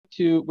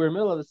we're in the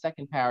middle of the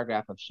second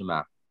paragraph of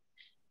Shema.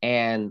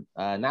 And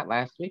not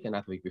last week and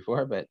not the week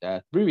before, but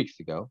 3 weeks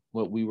ago,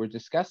 what we were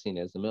discussing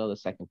is the middle of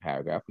the second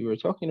paragraph. We were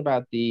talking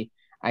about the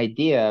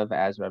idea of,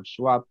 as Rav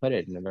Schwab put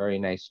it in a very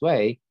nice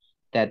way,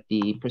 that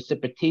the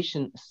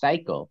precipitation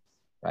cycle,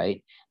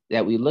 right,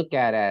 that we look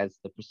at as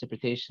the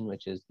precipitation,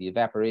 which is the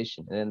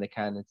evaporation, and then the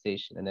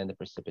condensation, and then the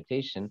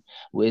precipitation,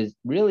 was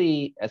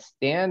really a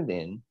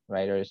stand-in,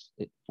 right, or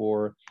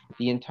for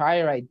the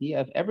entire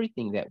idea of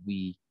everything that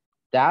we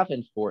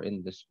daven for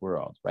in this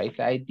world, right?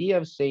 The idea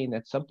of saying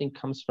that something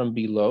comes from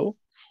below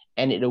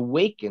and it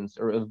awakens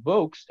or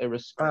evokes a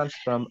response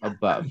from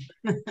above.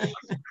 All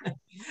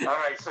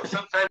right. So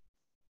sometimes.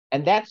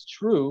 And that's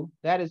true.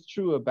 That is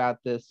true about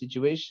the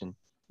situation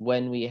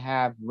when we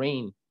have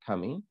rain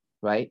coming,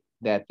 right?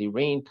 That the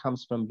rain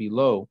comes from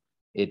below,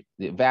 it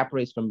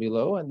evaporates from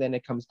below and then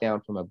it comes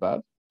down from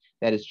above.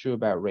 That is true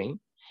about rain.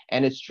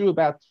 And it's true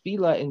about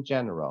tefillah in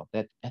general,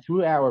 that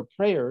through our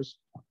prayers,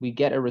 we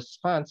get a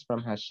response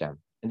from Hashem.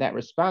 And that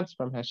response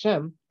from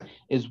Hashem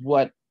is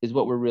what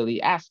we're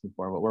really asking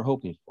for, what we're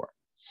hoping for.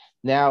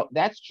 Now,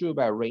 that's true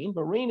about rain,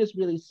 but rain is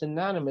really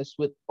synonymous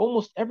with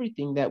almost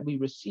everything that we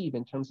receive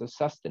in terms of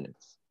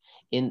sustenance.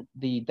 In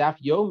the Daf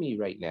Yomi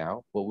right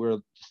now, what we're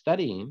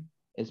studying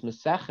is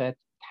Masechet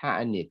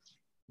Ta'anit.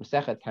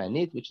 Masechet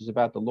Ta'anit, which is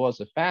about the laws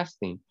of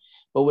fasting.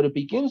 But what it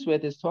begins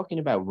with is talking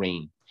about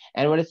rain.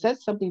 And what it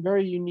says something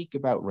very unique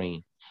about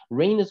rain.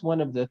 Rain is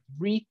one of the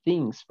three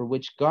things for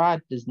which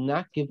God does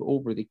not give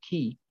over the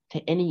key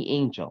to any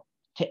angel,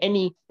 to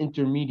any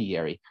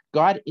intermediary.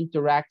 God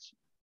interacts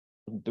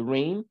with the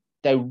rain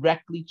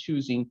directly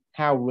choosing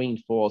how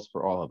rain falls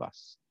for all of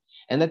us.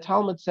 And the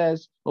Talmud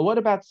says, well, what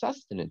about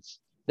sustenance?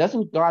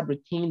 Doesn't God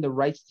retain the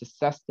rights to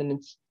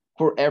sustenance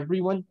for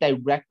everyone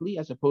directly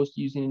as opposed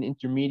to using an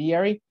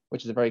intermediary,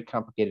 which is a very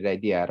complicated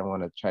idea. I don't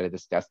want to try to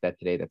discuss that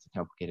today. That's a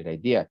complicated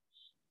idea.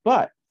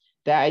 But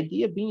the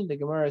idea being, the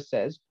Gemara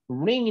says,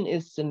 rain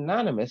is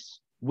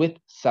synonymous with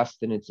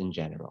sustenance in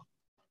general.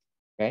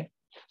 Okay?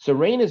 So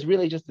rain is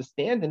really just a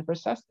stand-in for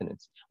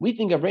sustenance. We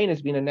think of rain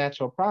as being a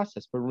natural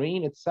process, but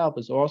rain itself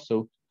is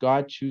also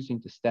God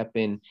choosing to step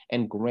in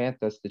and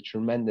grant us the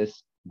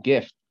tremendous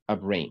gift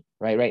of rain.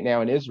 Right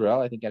now in Israel,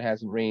 I think it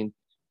hasn't rained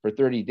for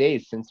 30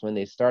 days since when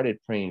they started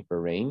praying for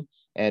rain,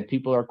 and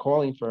people are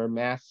calling for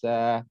mass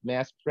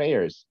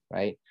prayers,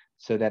 right,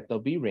 so that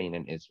there'll be rain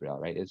in Israel.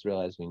 Right,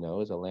 Israel, as we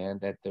know, is a land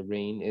that the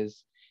rain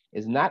is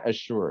not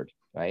assured,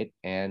 right,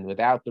 and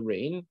without the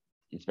rain,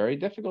 it's very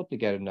difficult to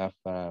get enough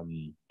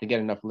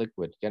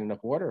liquid, get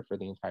enough water for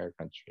the entire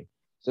country.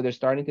 So they're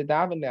starting to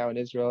daven now in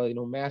Israel,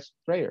 mass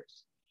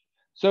prayers.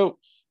 So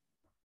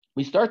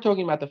we start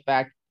talking about the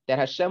fact that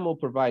Hashem will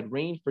provide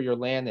rain for your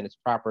land in its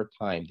proper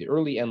time, the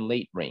early and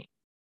late rain,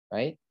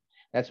 right?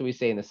 That's what we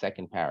say in the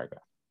second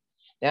paragraph.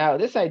 Now,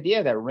 this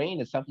idea that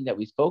rain is something that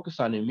we focus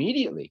on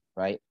immediately,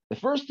 right? The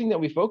first thing that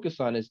we focus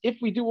on is if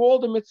we do all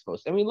the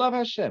mitzvos and we love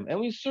Hashem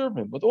and we serve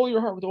Him with all your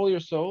heart, with all your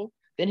soul,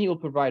 then He will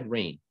provide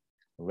rain.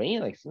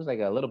 Rain seems like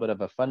a little bit of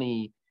a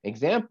funny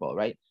example,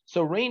 right?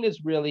 So rain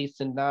is really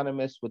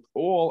synonymous with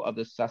all of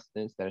the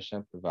sustenance that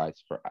Hashem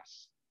provides for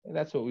us. And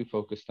that's what we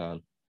focused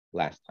on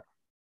last time.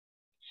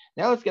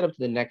 Now let's get up to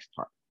the next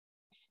part.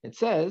 It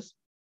says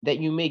that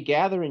you may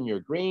gather in your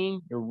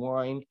grain, your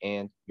wine,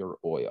 and your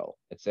oil.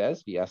 It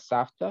says,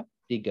 V'yasafta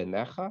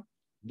diganecha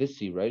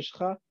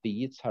v'sireshcha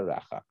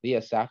v'yitzharecha.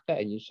 V'yasafta,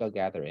 and you shall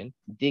gather in.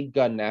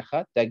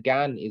 Diganecha,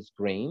 dagan is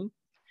grain.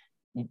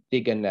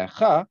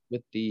 Diganecha,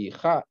 with the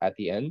cha at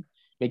the end,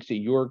 makes it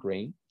your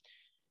grain.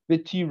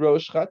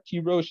 V'tiroshcha,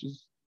 tirosh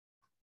is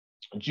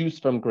juice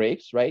from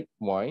grapes, right?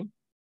 Wine.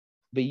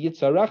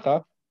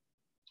 V'yitzharecha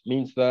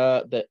means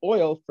the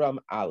oil from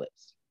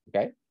olives,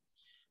 okay?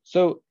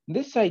 So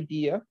this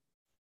idea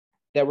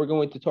that we're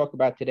going to talk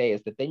about today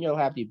is that then you'll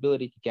have the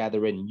ability to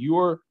gather in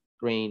your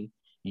grain,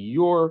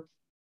 your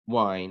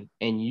wine,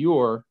 and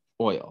your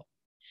oil.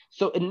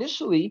 So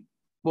initially,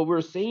 what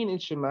we're saying in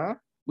Shema,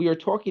 we are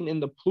talking in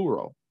the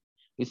plural.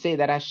 We say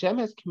that Hashem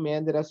has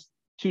commanded us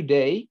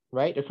today,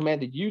 right? Or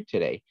commanded you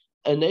today.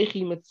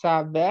 Anochi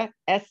mitzaveh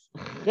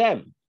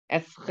eschem.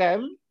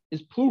 Eschem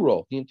is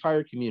plural, the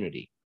entire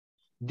community.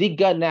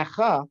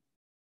 Diganecha,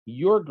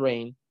 your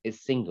grain,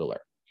 is singular.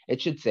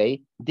 It should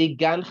say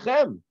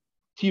diganchem,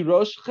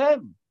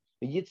 tiroshchem,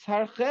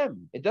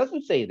 yitzharchem. It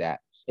doesn't say that.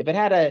 If it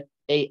had a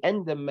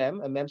end a mem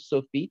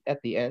sofit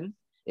at the end,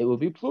 it would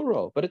be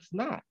plural, but it's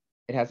not.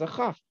 It has a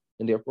chaf,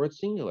 and therefore it's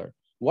singular.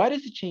 Why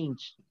does it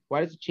change?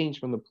 Why does it change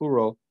from the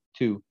plural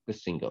to the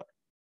singular?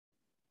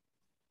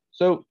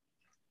 So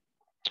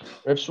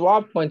Rav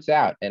Schwab points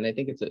out, and I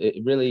think it's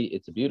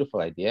a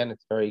beautiful idea, and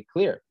it's very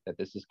clear that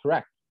this is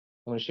correct.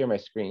 I'm going to share my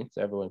screen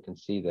so everyone can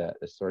see the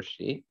source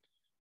sheet.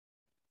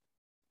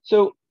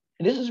 So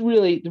this is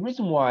really, the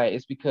reason why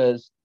is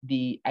because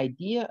the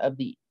idea of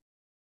the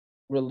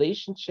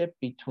relationship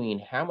between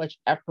how much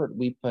effort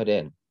we put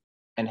in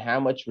and how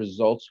much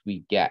results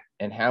we get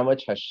and how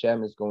much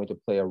Hashem is going to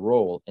play a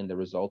role in the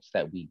results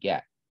that we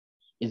get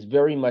is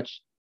very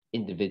much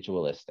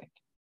individualistic.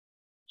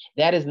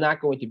 That is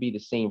not going to be the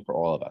same for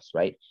all of us,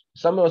 right?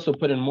 Some of us will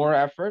put in more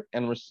effort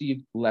and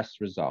receive less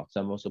results.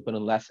 Some of us will put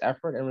in less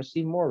effort and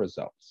receive more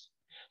results.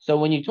 So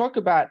when you talk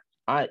about,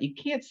 you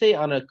can't say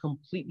on a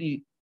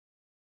completely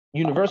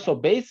universal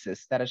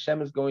basis that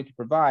Hashem is going to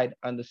provide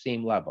on the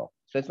same level.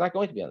 So it's not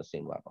going to be on the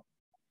same level.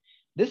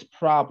 This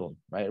problem,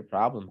 right, a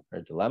problem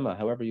or dilemma,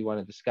 however you want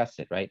to discuss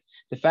it, right?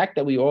 The fact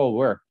that we all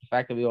work, the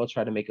fact that we all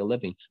try to make a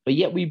living, but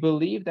yet we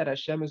believe that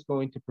Hashem is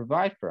going to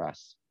provide for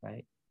us,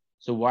 right?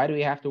 So why do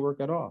we have to work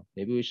at all?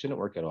 Maybe we shouldn't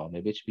work at all.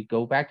 Maybe it should be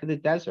go back to the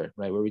desert,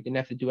 right, where we didn't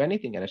have to do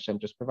anything and Hashem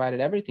just provided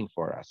everything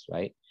for us,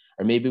 right?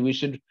 Or maybe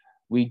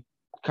we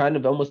kind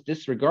of almost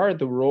disregard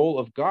the role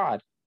of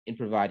God in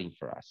providing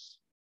for us.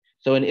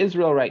 So in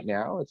Israel right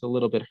now, it's a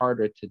little bit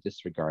harder to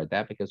disregard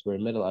that because we're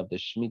in the middle of the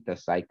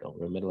Shemitah cycle.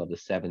 We're in the middle of the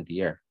 7th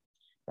year,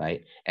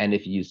 right? And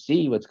if you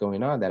see what's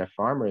going on, that a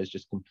farmer is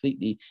just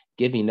completely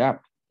giving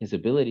up his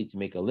ability to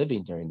make a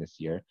living during this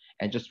year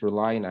and just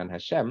relying on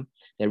Hashem,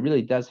 that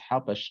really does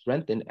help us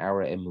strengthen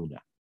our emunah,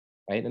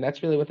 right? And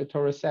that's really what the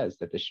Torah says,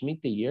 that the Shemitah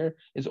year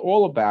is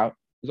all about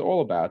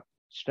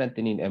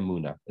strengthening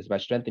emunah. It's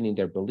about strengthening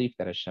their belief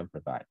that Hashem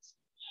provides.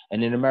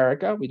 And in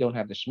America, we don't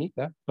have the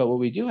Shemitah, but what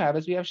we do have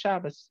is we have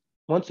Shabbos.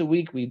 Once a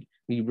week, we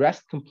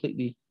rest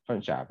completely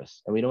from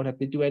Shabbos, and we don't have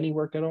to do any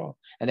work at all.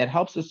 And that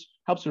helps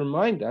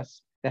remind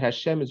us that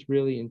Hashem is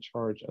really in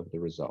charge of the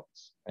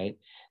results, right?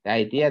 The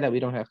idea that we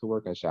don't have to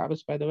work on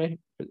Shabbos, by the way,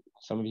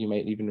 some of you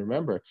might even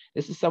remember,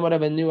 this is somewhat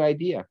of a new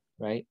idea,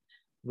 right?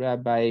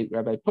 Rabbi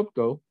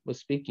Pupko was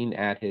speaking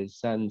at his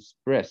son's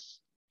bris,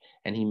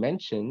 and he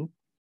mentioned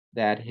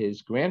that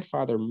his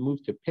grandfather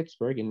moved to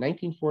Pittsburgh in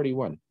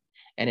 1941.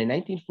 And in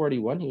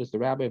 1941, he was the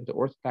rabbi of the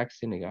Orthodox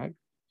synagogue.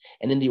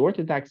 And in the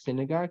Orthodox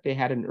synagogue, they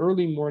had an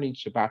early morning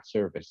Shabbat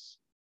service.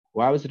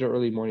 Why was it an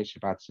early morning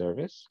Shabbat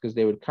service? Because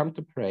they would come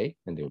to pray,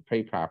 and they would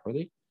pray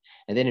properly.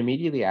 And then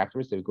immediately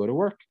afterwards, they would go to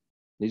work.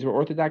 These were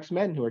Orthodox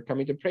men who were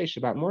coming to pray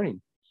Shabbat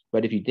morning.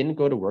 But if you didn't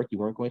go to work, you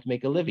weren't going to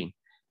make a living.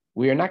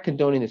 We are not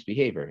condoning this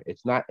behavior.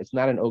 It's not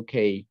an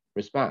okay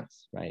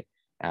response, right?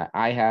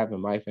 I have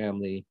in my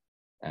family,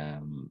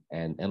 and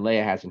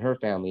Leah has in her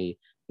family,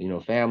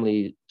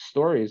 family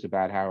stories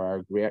about how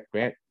our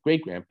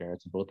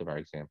great-grandparents, in both of our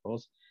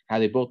examples, how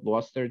they both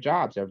lost their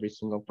jobs every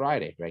single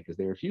Friday, right? Because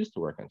they refused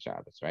to work on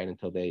Shabbos, right?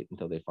 Until they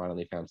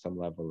finally found some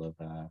level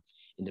of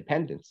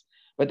independence.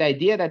 But the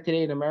idea that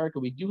today in America,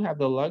 we do have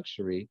the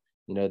luxury,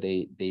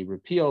 they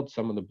repealed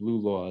some of the blue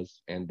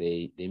laws and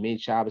they made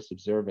Shabbos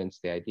observance,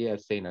 the idea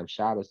of saying I'm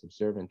Shabbos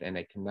observant and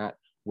I cannot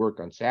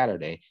work on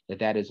Saturday,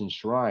 that is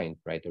enshrined,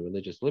 right? The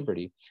religious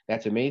liberty.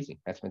 That's amazing.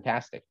 That's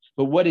fantastic.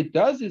 But what it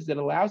does is it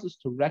allows us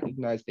to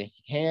recognize the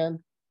hand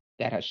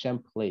that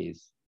Hashem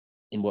plays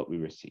in what we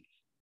receive.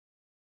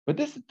 But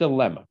this is a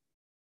dilemma.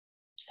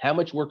 How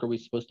much work are we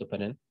supposed to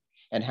put in?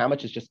 And how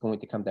much is just going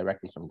to come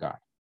directly from God,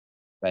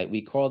 right?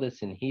 We call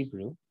this in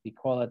Hebrew, we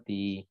call it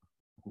the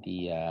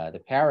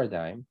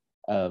paradigm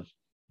of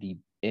the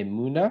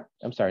emunah,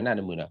 I'm sorry, not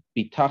emunah,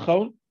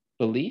 bitachon,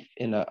 belief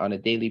on a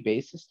daily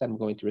basis that I'm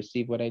going to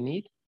receive what I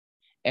need.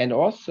 And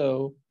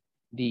also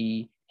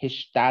the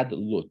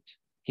hishtadlut.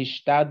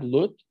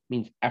 Hishtadlut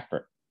means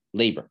effort,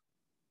 labor.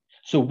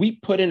 So we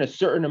put in a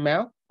certain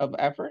amount of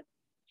effort,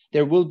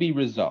 there will be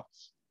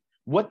results.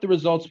 What the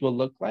results will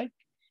look like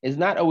is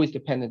not always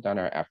dependent on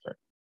our effort.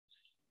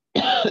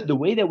 The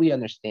way that we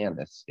understand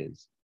this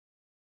is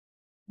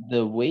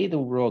the way the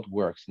world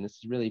works, and this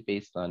is really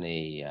based on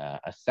a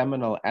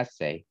seminal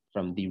essay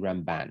from the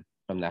Ramban,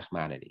 from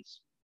Nachmanides.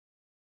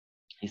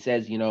 He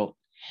says,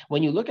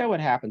 when you look at what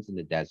happens in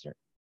the desert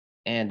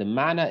and the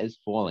manna is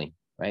falling,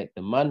 right?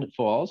 The man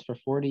falls for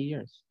 40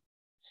 years.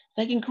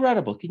 Like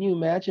incredible. Can you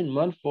imagine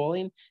man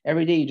falling?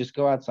 Every day you just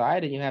go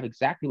outside and you have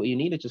exactly what you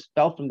need. It just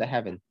fell from the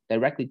heaven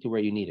directly to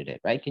where you needed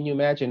it, right? Can you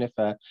imagine if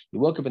you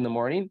woke up in the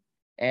morning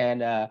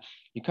and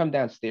you come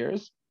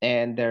downstairs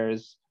and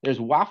there's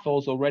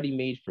waffles already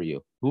made for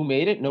you? Who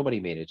made it? Nobody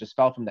made it. It just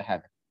fell from the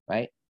heaven,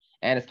 right?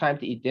 And it's time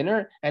to eat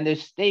dinner and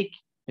there's steak,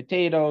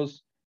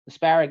 potatoes,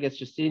 asparagus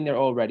just sitting there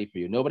all ready for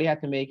you. Nobody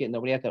had to make it.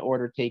 Nobody had to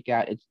order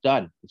takeout. It's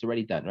done. It's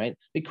already done, right?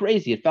 It's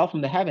crazy. It fell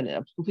from the heaven.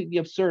 It's completely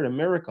absurd, a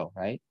miracle,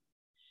 right?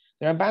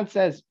 The Ramban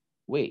says,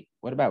 wait,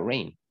 what about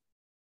rain?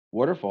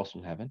 Water falls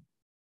from heaven.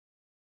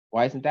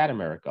 Why isn't that a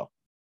miracle?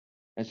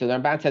 And so the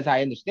Ramban says,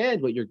 I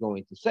understand what you're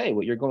going to say.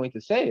 What you're going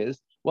to say is,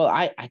 well,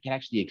 I can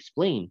actually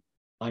explain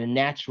on a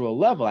natural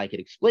level. I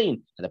could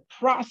explain the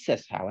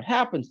process, how it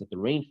happens that the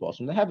rain falls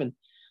from the heaven.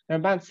 The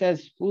Ramban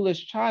says,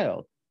 foolish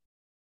child.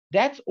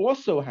 That's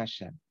also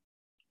Hashem.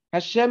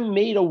 Hashem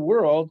made a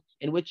world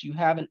in which you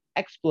have an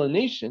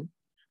explanation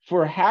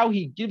for how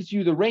he gives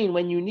you the rain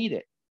when you need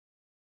it.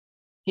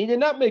 He did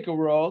not make a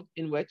world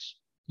in which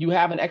you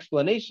have an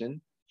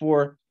explanation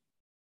for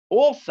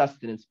all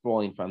sustenance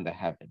falling from the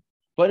heaven.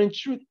 But in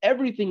truth,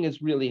 everything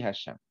is really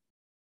Hashem.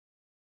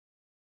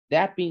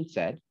 That being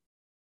said,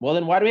 well,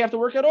 then why do we have to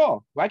work at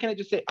all? Why can't I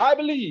just say, I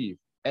believe,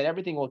 and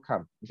everything will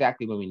come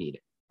exactly when we need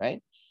it,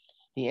 right?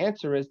 The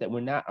answer is that we're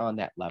not on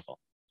that level.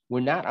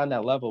 We're not on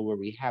that level where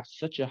we have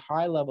such a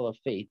high level of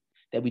faith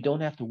that we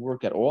don't have to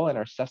work at all and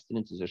our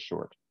sustenance is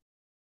assured.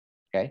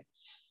 Okay.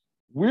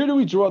 Where do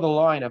we draw the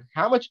line of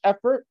how much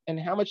effort and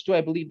how much do I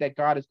believe that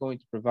God is going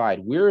to provide?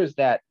 Where is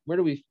that? Where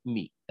do we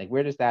meet? Like,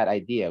 where does that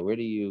idea? Where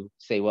do you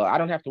say, well, I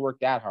don't have to work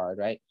that hard,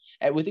 right?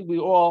 And we think we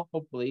all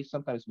hopefully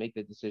sometimes make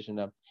the decision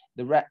of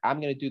I'm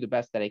going to do the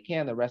best that I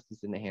can. The rest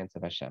is in the hands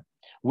of Hashem.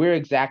 Where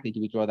exactly do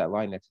we draw that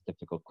line? That's a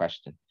difficult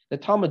question. The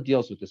Talmud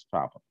deals with this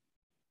problem.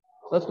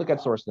 So let's look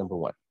at source number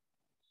one.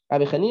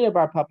 Rabbi Chanina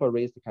bar Papa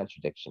raised the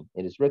contradiction.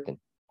 It is written,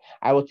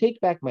 I will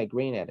take back my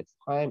grain at its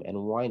time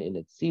and wine in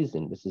its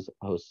season. This is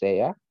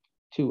Hosea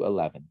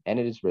 2:11. And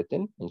it is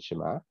written in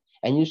Shema,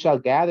 and you shall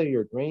gather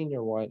your grain,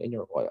 your wine, and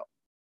your oil.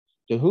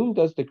 To whom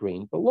does the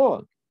grain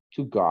belong?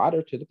 To God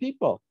or to the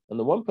people? In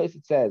the one place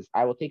it says,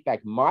 I will take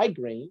back my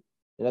grain.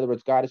 In other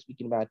words, God is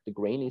speaking about the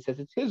grain. And he says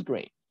it's his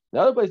grain. In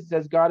other place it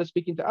says God is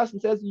speaking to us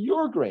and says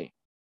your grain.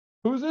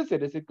 Whose is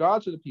it? Is it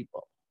God's or the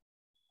people?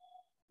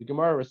 The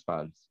Gemara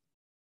responds,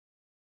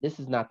 this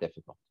is not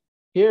difficult.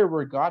 Here,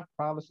 where God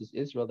promises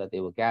Israel that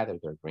they will gather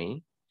their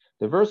grain,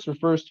 the verse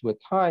refers to a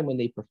time when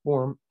they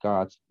perform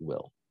God's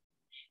will.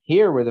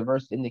 Here, where the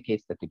verse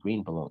indicates that the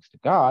grain belongs to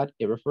God,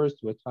 it refers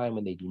to a time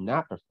when they do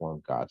not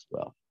perform God's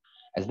will,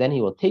 as then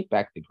he will take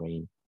back the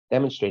grain,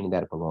 demonstrating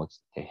that it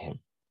belongs to him.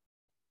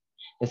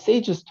 The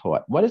sages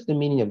taught, what is the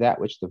meaning of that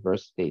which the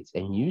verse states,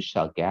 and you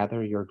shall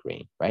gather your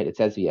grain, right? It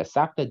says,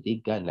 V'yasafta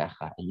digga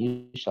necha, and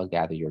you shall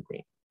gather your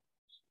grain.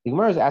 The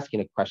Gemara is asking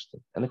a question,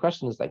 and the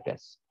question is like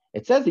this.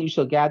 It says that you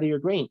shall gather your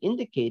grain,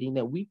 indicating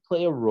that we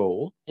play a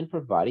role in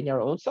providing our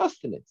own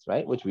sustenance,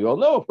 right? Which we all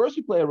know, of course,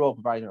 we play a role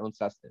in providing our own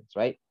sustenance,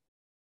 right?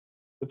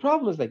 The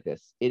problem is like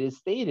this. It is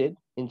stated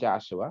in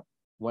Joshua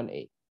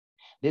 1:8.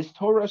 This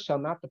Torah shall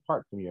not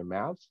depart from your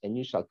mouths, and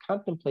you shall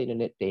contemplate in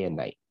it day and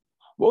night.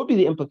 What would be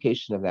the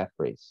implication of that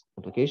phrase?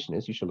 The implication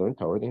is you should learn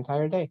Torah the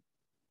entire day.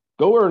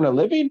 Go earn a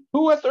living?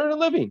 Who has to earn a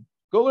living?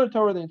 Go learn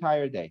Torah the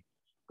entire day.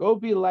 Go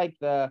be like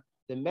the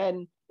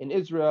men in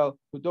Israel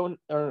who don't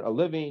earn a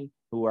living,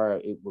 who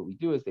are, what we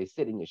do is they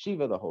sit in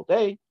yeshiva the whole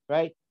day,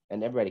 right?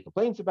 And everybody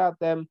complains about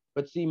them,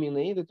 but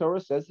seemingly the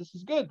Torah says this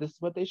is good. This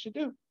is what they should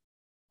do.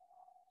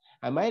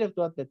 I might have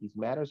thought that these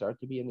matters are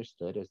to be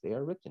understood as they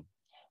are written.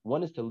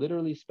 One is to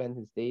literally spend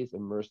his days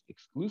immersed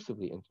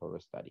exclusively in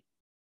Torah study.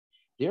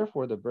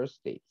 Therefore, the verse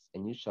states,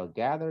 and you shall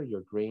gather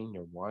your grain,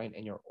 your wine,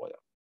 and your oil.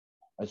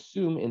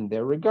 Assume in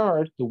their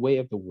regard the way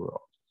of the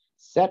world.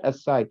 Set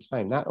aside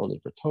time not only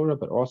for Torah,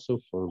 but also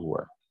for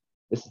work.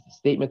 This is the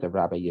statement of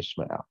Rabbi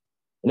Yishmael.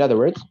 In other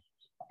words,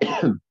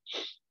 Rabbi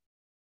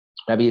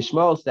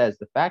Yishmael says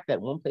the fact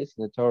that one place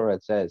in the Torah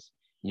it says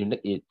your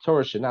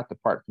Torah should not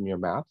depart from your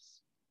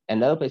mouths, and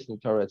another place in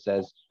the Torah it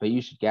says, but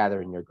you should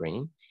gather in your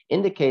grain,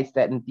 indicates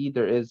that indeed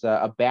there is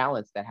a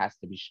balance that has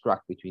to be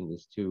struck between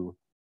these two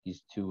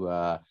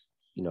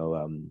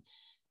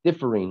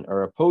differing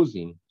or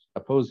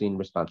opposing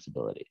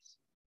responsibilities.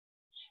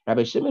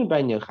 Rabbi Shimon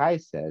ben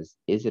Yochai says,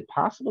 is it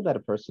possible that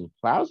a person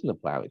plows in the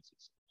plowing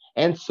season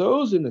and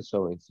sows in the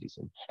sowing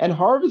season and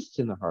harvests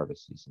in the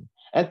harvest season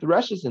and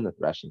threshes in the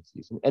threshing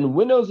season and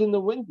winnows in the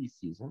windy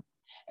season,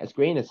 as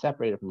grain is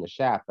separated from the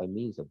chaff by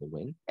means of the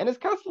wind and is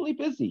constantly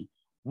busy?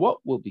 What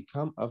will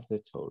become of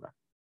the Torah?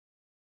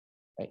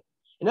 Right?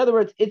 In other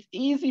words, it's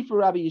easy for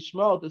Rabbi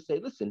Yishmael to say,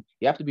 listen,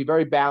 you have to be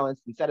very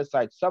balanced and set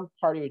aside some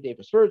part of your day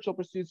for spiritual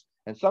pursuits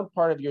and some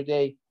part of your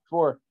day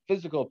for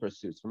physical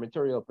pursuits, for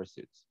material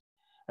pursuits.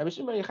 Rabbi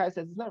Shimon ben Yochai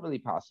says it's not really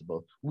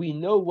possible. We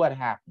know what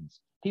happens.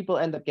 People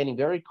end up getting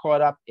very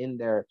caught up in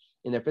their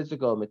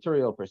physical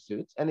material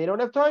pursuits, and they don't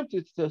have time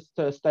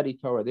to study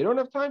Torah. They don't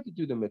have time to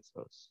do the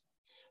mitzvos.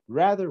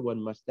 Rather,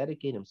 one must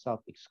dedicate himself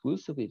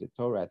exclusively to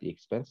Torah at the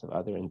expense of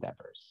other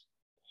endeavors.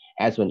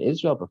 As when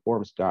Israel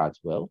performs God's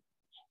will,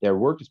 their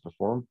work is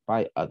performed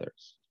by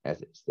others,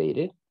 as it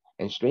stated,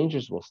 and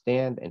strangers will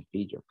stand and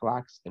feed your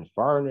flocks, and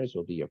foreigners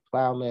will be your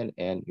plowmen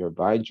and your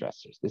vine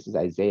dressers. This is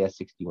Isaiah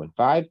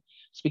 61:5,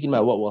 speaking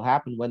about what will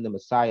happen when the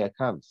Messiah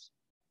comes.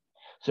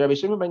 So Rabbi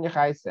Shimon ben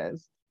Yochai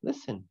says,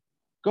 listen,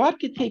 God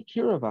could take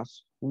care of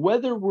us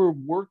whether we're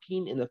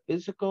working in the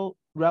physical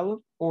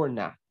realm or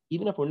not.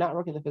 Even if we're not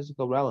working in the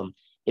physical realm,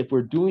 if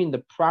we're doing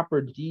the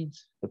proper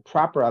deeds, the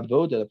proper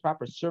avoda, the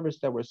proper service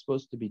that we're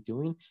supposed to be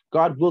doing,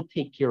 God will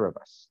take care of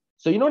us.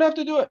 So you don't have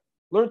to do it.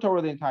 Learn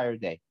Torah the entire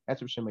day.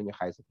 That's Rabbi Shimon ben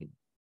Yochai's opinion.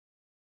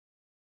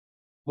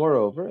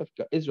 Moreover, if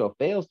Israel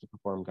fails to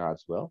perform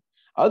God's will,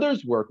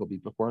 others' work will be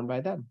performed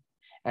by them.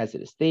 As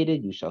it is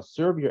stated, you shall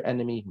serve your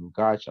enemy whom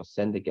God shall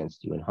send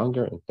against you in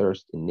hunger and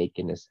thirst, in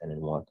nakedness and in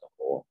want of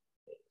all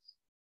things.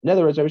 In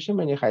other words, Rabbi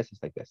Shimon ben Yochai says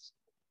like this.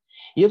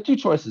 You have two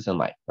choices in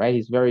life, right?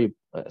 He's very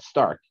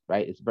stark,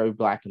 right? It's very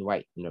black and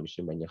white in Rabbi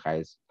Shimon ben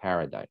Yochai's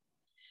paradigm.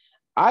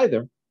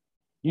 Either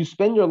you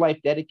spend your life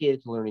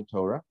dedicated to learning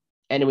Torah,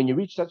 and when you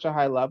reach such a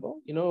high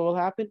level, you know what will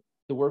happen?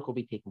 The work will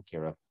be taken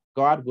care of.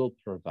 God will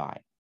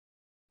provide.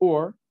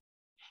 Or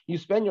you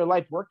spend your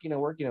life working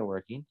and working and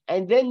working,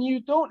 and then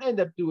you don't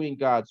end up doing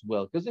God's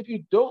will. Because if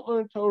you don't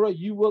learn Torah,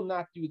 you will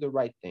not do the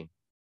right thing.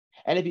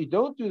 And if you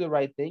don't do the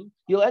right thing,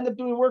 you'll end up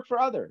doing work for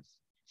others.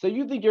 So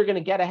you think you're going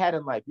to get ahead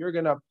in life. You're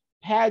going to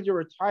pad your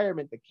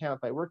retirement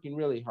account by working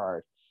really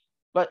hard.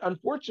 But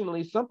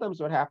unfortunately, sometimes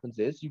what happens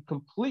is you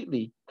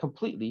completely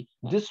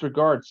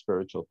disregard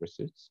spiritual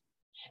pursuits.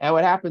 And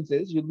what happens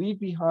is you leave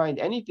behind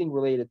anything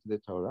related to the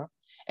Torah,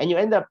 and you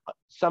end up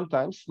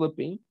sometimes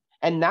slipping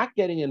and not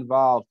getting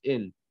involved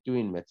in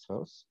doing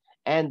mitzvahs.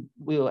 And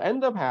we'll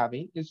end up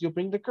having is you'll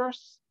bring the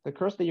curse that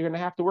you're going to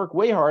have to work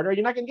way harder.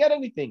 You're not going to get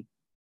anything.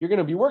 You're going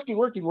to be working,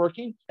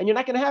 and you're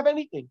not going to have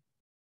anything.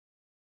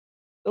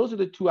 Those are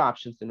the two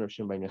options in Rav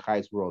Shimon ben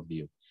Yochai's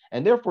worldview.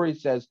 And therefore, he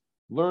says,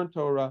 learn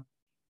Torah,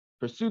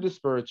 pursue the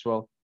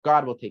spiritual,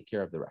 God will take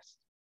care of the rest.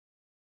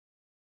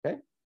 Okay?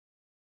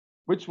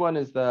 Which one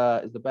is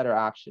the better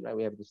option? Right?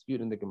 We have a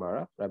dispute in the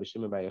Gemara, Rabbi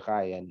Shimon ben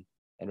Yochai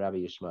and Rabbi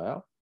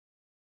Yishmael.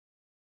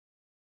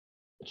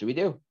 What should we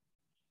do?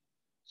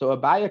 So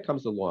Abaya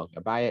comes along.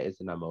 Abaya is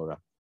an Amora,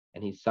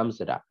 and he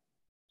sums it up.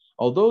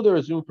 Although there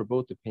is room for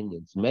both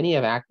opinions, many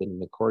have acted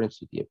in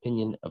accordance with the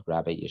opinion of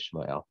Rabbi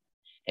Yishmael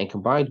and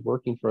combined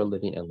working for a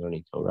living and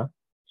learning Torah.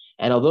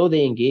 And although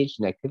they engaged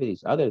in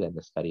activities other than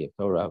the study of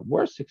Torah,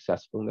 were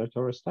successful in their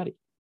Torah study.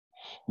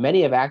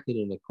 Many have acted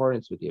in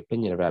accordance with the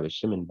opinion of Rabbi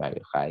Shimon ben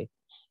Yochai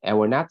and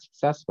were not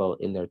successful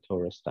in their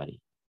Torah study.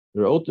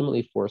 They were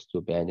ultimately forced to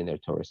abandon their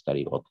Torah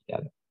study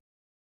altogether.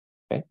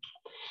 Okay.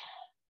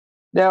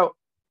 Now,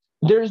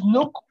 there is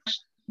no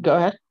question. Go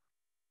ahead.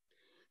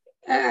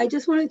 I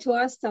just wanted to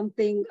ask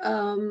something.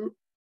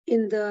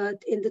 In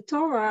the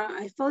Torah,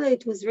 I thought that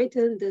it was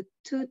written the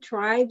two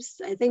tribes,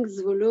 I think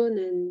Zvulun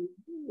and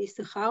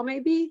Issachar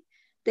maybe,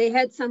 they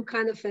had some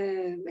kind of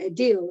a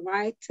deal,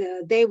 right?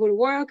 They will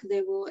work,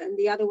 and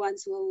the other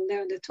ones will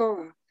learn the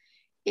Torah.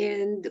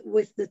 And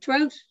with the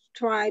 12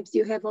 tribes,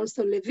 you have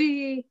also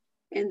Levi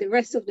and the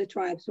rest of the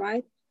tribes,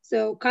 right?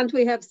 So can't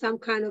we have some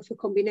kind of a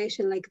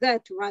combination like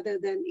that rather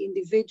than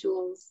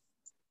individuals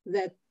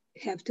that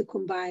have to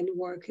combine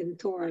work and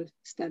Torah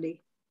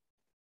study?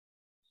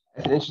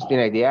 That's an interesting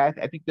idea.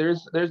 I think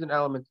there's an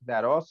element to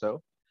that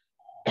also.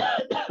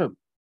 But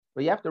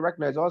you have to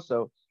recognize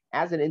also,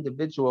 as an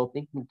individual,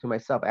 thinking to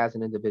myself as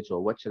an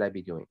individual, what should I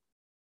be doing?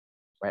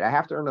 Right? I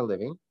have to earn a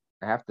living.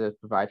 I have to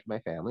provide for my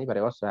family, but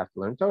I also have to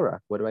learn Torah.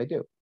 What do I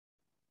do?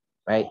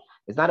 Right?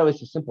 It's not always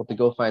so simple to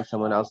go find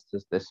someone else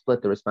to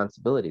split the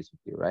responsibilities with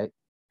you, right?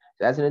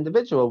 So as an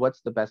individual,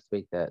 what's the best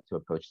way to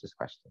approach this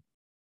question?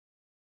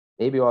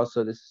 Maybe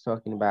also this is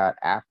talking about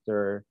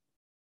after,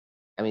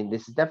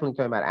 this is definitely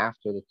talking about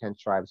after the 10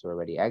 tribes were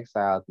already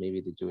exiled.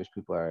 Maybe the Jewish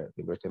people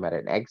we're talking about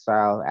an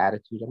exile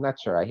attitude. I'm not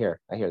sure. I hear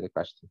the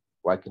question.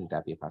 Why couldn't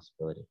that be a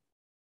possibility?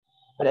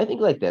 But I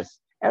think like this,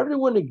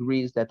 everyone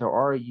agrees that there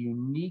are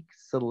unique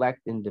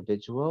select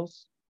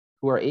individuals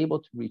who are able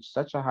to reach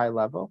such a high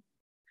level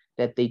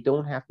that they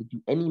don't have to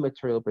do any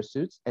material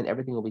pursuits and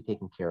everything will be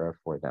taken care of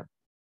for them.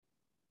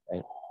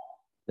 Right?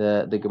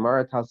 The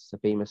Gemara tells us a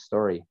famous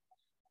story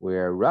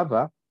where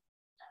Rava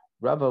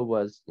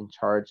was in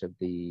charge of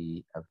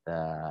the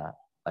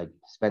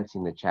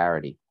dispensing the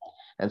charity.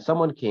 And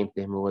someone came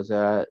to him who was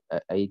a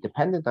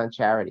dependent on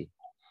charity.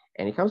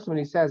 And he comes to him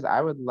and he says,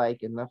 I would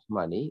like enough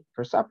money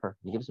for supper.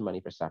 He gives him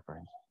money for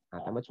supper.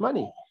 Not that much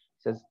money.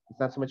 He says, it's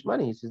not so much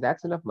money. He says,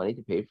 that's enough money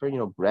to pay for,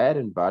 bread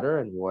and butter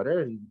and water,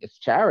 and it's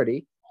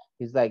charity.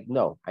 He's like,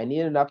 no, I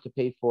need enough to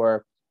pay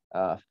for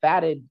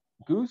fatted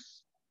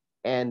goose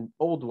and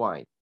old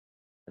wine.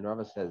 And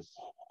Rava says,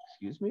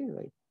 excuse me?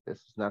 Like, this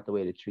is not the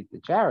way to treat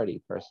the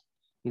charity person.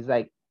 He's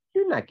like,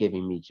 you're not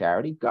giving me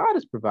charity. God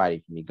is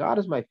providing for me. God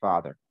is my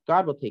father.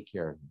 God will take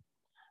care of me.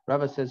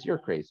 Rava says, you're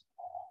crazy.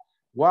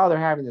 While they're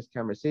having this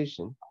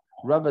conversation,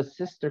 Rava's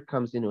sister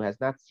comes in who has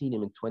not seen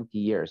him in 20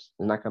 years,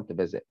 does not come to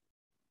visit.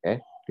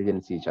 Okay? They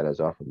didn't see each other as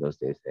often those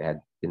days. They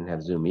didn't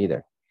have Zoom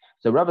either.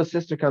 So Rava's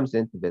sister comes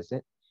in to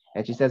visit,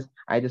 and she says,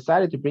 I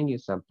decided to bring you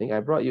something.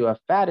 I brought you a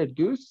fatted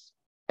goose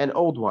and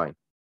old wine.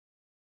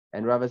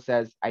 And Rava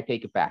says, I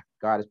take it back.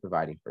 God is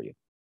providing for you.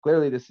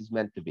 Clearly, this is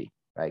meant to be,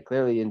 right?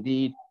 Clearly,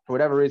 indeed, for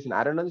whatever reason,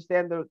 I don't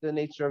understand the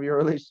nature of your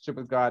relationship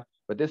with God,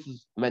 but this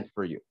is meant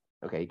for you.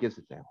 Okay, he gives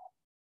it to him.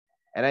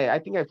 And I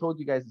think I've told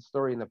you guys the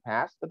story in the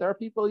past, but there are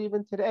people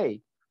even today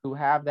who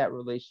have that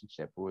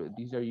relationship.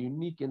 These are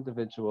unique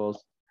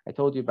individuals. I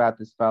told you about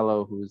this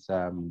fellow who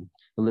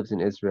lives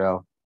in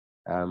Israel,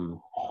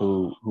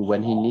 who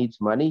when he needs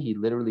money, he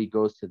literally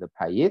goes to the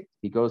payit.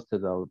 He goes to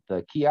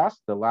the kiosk,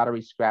 the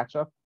lottery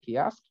scratch-off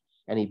kiosk,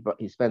 and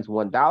he spends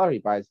 $1. He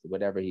buys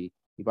whatever he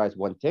buys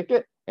one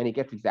ticket, and he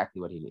gets exactly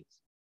what he needs,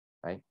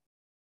 right?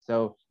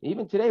 So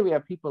even today, we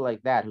have people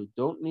like that who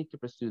don't need to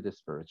pursue the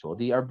spiritual.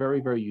 They are very,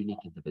 very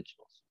unique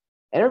individuals.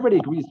 And everybody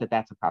agrees that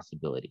that's a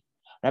possibility.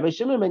 Rabbi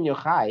Shimon ben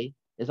Yochai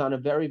is on a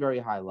very, very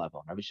high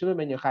level. Rabbi Shimon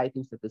ben Yochai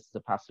thinks that this is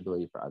a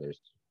possibility for others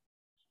too.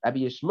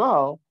 Rabbi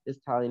Yishmael is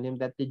telling him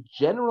that the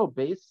general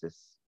basis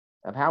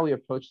of how we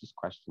approach this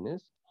question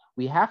is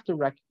we have to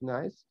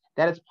recognize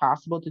that it's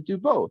possible to do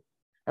both.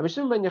 Rabbi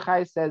Shimon ben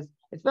Yochai says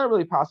it's not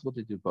really possible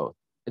to do both.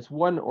 It's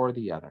one or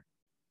the other,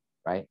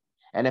 right?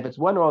 And if it's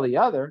one or the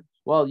other,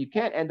 well, you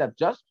can't end up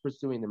just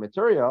pursuing the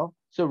material.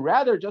 So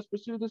rather just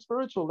pursue the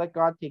spiritual. Let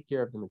God take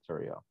care of the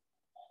material.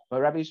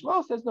 But Rabbi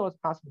Yishmael says, no, it's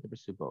possible to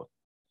pursue both.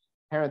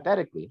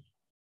 Parenthetically,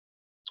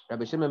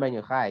 Rabbi Shimon ben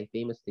Yochai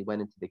famously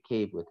went into the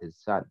cave with his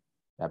son,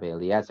 Rabbi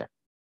Eliezer,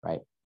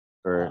 right?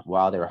 For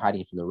while they were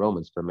hiding from the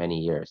Romans for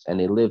many years. And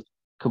they lived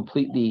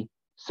completely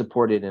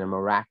supported in a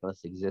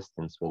miraculous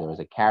existence where there was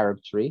a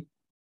carob tree,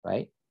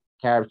 right?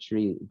 Carob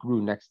tree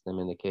grew next to them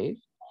in the cave.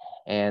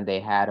 And they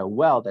had a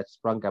well that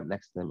sprung up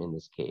next to them in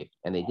this cave.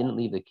 And they didn't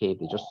leave the cave,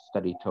 they just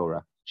studied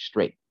Torah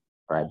straight,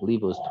 or I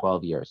believe it was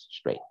 12 years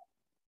straight.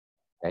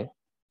 Okay.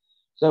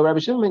 So Rabbi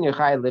Shimon ben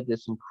Yochai lived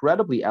this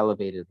incredibly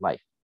elevated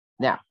life.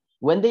 Now,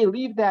 when they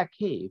leave that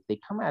cave, they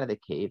come out of the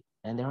cave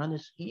and they're on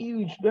this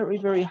huge, very,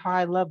 very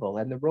high level.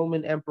 And the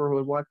Roman emperor who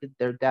had wanted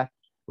their death,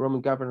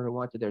 Roman governor who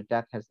wanted their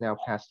death has now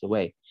passed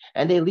away.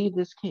 And they leave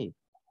this cave.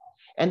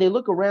 And they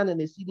look around and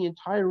they see the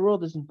entire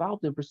world is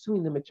involved in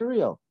pursuing the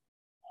material.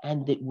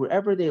 And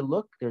wherever they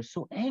look, they're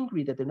so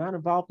angry that they're not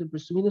involved in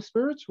pursuing the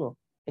spiritual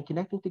and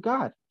connecting to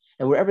God.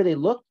 And wherever they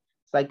look,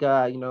 it's like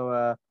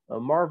a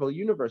Marvel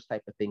universe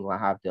type of thing,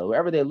 Lahavdil.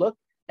 Wherever they look,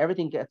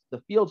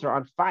 the fields are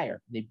on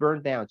fire. They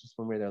burn down just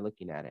from where they're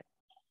looking at it.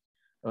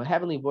 A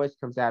heavenly voice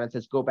comes out and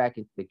says, go back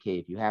into the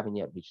cave. You haven't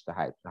yet reached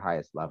the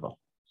highest level.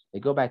 They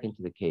go back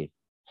into the cave.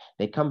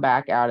 They come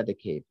back out of the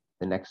cave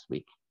the next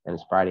week, and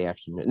it's Friday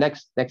afternoon.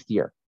 Next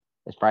year,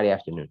 it's Friday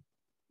afternoon.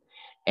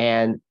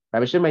 And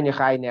Rabbi Shimon ben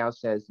Yochai now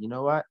says, you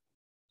know what?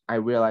 I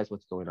realize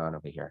what's going on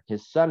over here.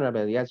 His son,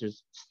 Rabbi Eliezer,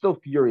 is still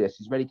furious.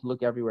 He's ready to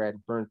look everywhere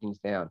and burn things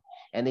down.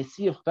 And they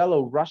see a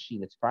fellow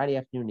rushing. It's Friday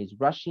afternoon. He's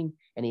rushing,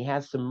 and he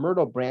has some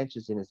myrtle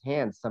branches in his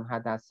hands, some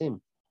hadassim.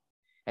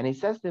 And he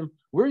says to him,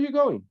 where are you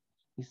going?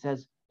 He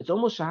says, it's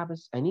almost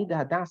Shabbos. I need the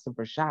hadassim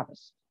for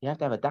Shabbos. You have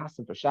to have a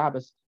hadassim for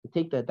Shabbos. To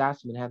take the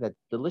hadassim and have that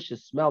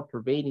delicious smell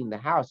pervading the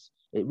house.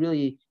 It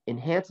really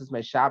enhances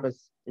my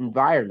Shabbos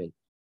environment.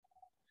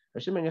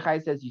 Rabbi Shimon ben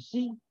Yochai says, you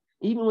see,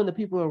 even when the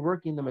people are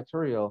working the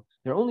material,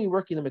 they're only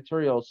working the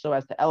material so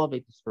as to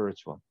elevate the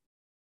spiritual.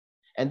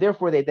 And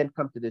therefore, they then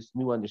come to this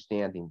new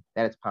understanding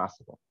that it's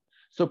possible.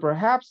 So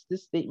perhaps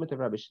this statement of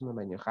Rabbi Shimon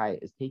ben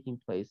Yochai is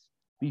taking place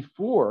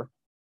before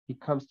he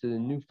comes to the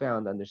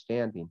newfound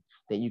understanding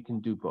that you can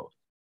do both.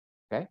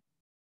 Okay?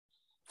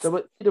 So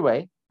but either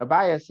way,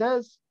 Abaya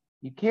says,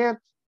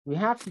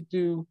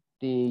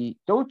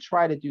 don't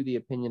try to do the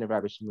opinion of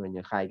Rabbi Shimon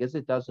ben Yochai because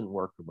it doesn't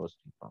work for most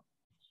people.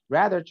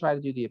 Rather, try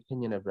to do the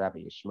opinion of Rabbi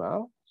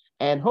Yishmael,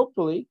 and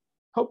hopefully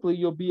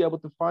you'll be able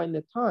to find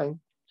the time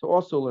to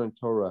also learn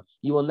Torah.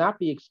 You will not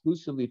be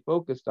exclusively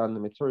focused on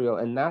the material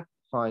and not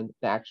find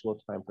the actual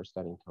time for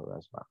studying Torah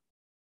as well.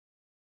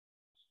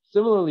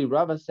 Similarly,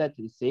 Rava said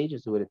to the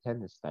sages who would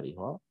attend this study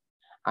hall,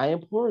 I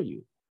implore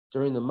you,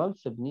 during the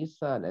months of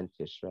Nisan and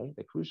Tishrei,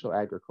 the crucial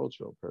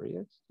agricultural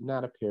periods, do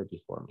not appear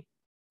before me.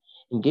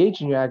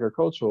 Engage in your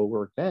agricultural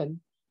work then,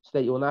 so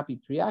that you will not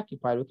be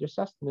preoccupied with your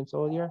sustenance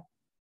all year.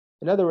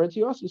 In other words,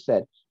 he also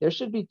said there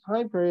should be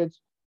time periods.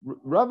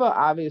 Rava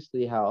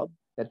obviously held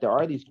that there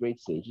are these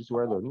great sages who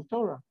are learning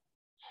Torah.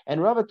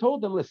 And Rava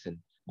told them,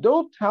 listen,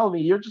 don't tell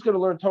me you're just going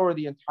to learn Torah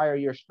the entire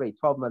year straight,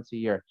 12 months a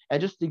year, and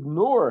just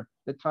ignore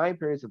the time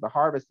periods of the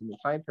harvest and the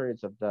time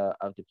periods of the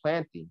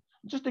planting.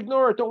 Just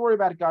ignore it. Don't worry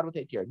about it. God will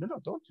take care. No,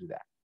 don't do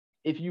that.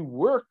 If you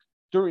work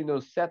during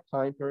those set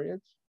time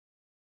periods,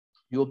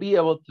 you'll be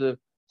able to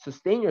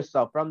sustain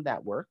yourself from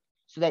that work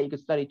so that you can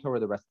study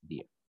Torah the rest of the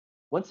year.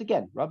 Once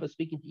again, Rava is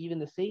speaking to even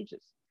the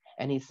sages,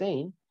 and he's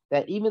saying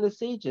that even the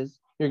sages,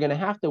 you're going to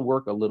have to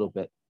work a little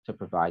bit to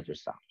provide for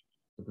yourself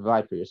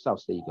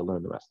so that you can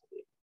learn the rest of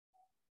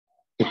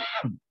the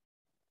year.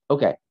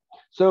 Okay,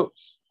 so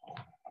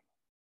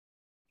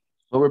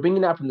what we're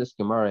bringing out from this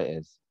Gemara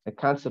is the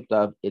concept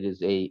of it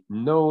is a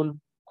known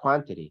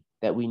quantity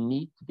that we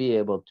need to be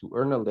able to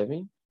earn a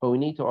living, but we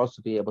need to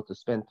also be able to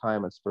spend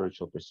time on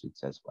spiritual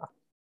pursuits as well.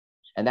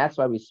 And that's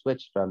why we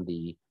switched from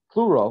the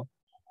plural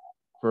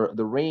for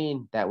the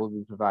rain that will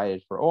be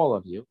provided for all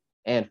of you,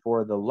 and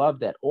for the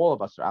love that all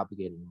of us are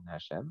obligated in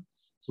Hashem,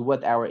 to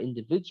what our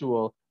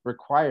individual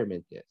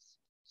requirement is.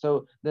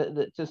 So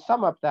to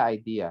sum up the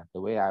idea, the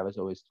way I was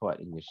always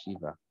taught in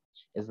yeshiva,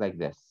 is like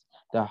this.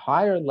 The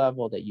higher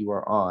level that you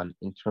are on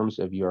in terms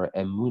of your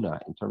emunah,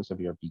 in terms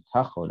of your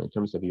bitachon, in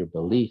terms of your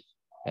belief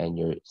and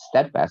your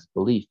steadfast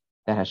belief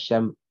that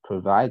Hashem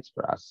provides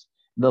for us,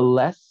 the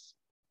less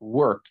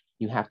work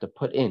you have to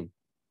put in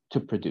to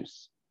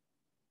produce.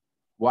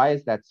 Why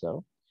is that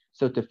so?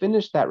 So to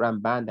finish that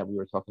Ramban that we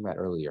were talking about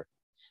earlier,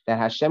 that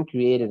Hashem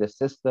created a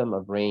system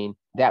of rain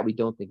that we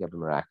don't think of as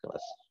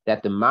miraculous,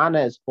 that the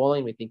manna is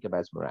falling, we think of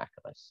as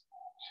miraculous.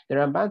 The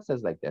Ramban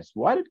says like this,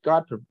 why did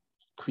God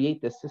create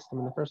this system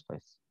in the first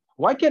place?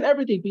 Why can't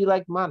everything be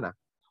like manna?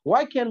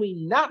 Why can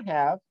we not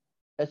have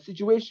a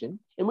situation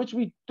in which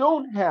we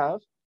don't have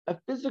a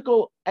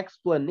physical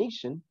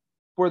explanation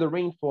for the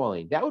rain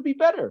falling? That would be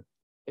better.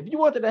 If you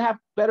wanted to have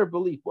better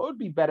belief, what would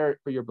be better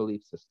for your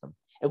belief system?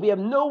 If we have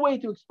no way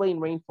to explain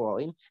rain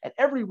falling, and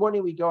every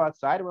morning we go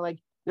outside and we're like,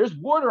 there's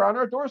water on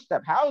our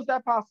doorstep. How is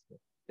that possible?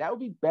 That would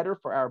be better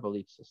for our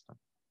belief system.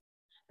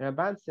 And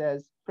Ramban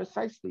says,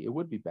 precisely, it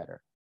would be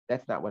better.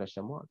 That's not what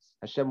Hashem wants.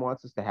 Hashem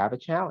wants us to have a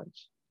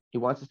challenge. He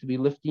wants us to be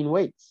lifting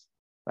weights,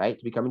 right?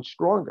 To becoming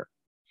stronger.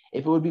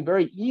 If it would be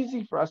very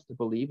easy for us to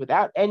believe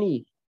without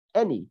any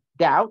any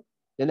doubt,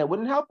 then that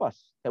wouldn't help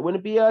us. That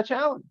wouldn't be a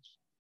challenge.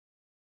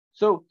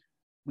 So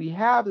we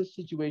have a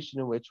situation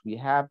in which we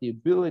have the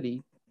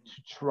ability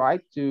to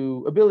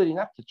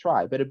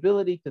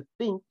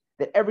think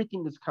that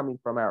everything is coming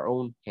from our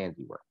own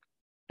handiwork.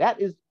 That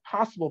is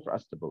possible for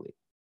us to believe.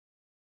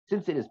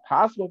 Since it is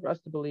possible for us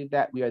to believe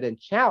that, we are then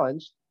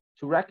challenged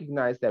to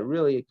recognize that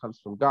really it comes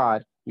from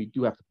God. We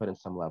do have to put in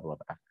some level of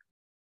effort.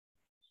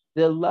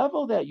 The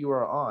level that you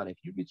are on, if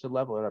you reach a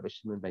level of Rabbi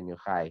Shimon ben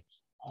Yochai,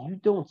 you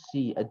don't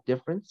see a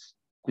difference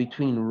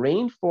between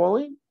rain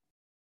falling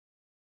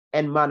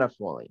and manna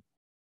falling.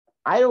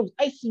 I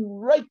see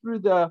right through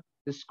the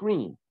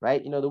screen,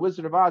 right? The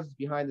Wizard of Oz is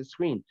behind the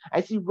screen.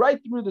 I see right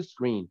through the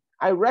screen.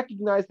 I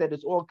recognize that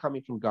it's all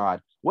coming from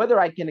God. Whether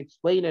I can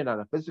explain it on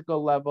a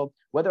physical level,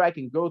 whether I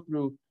can go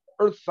through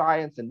earth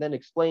science and then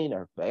explain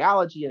or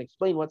biology and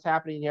explain what's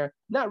happening here,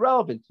 not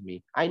relevant to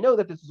me. I know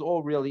that this is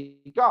all really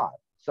God.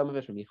 Some of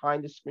it from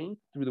behind the screen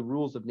through the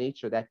rules of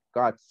nature that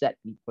God set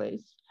in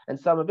place, and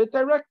some of it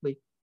directly.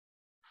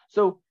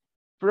 So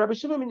for Rabbi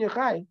Shimon ben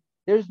Yochai,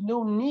 there's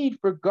no need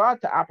for God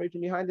to operate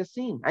from behind the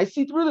scene. I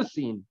see through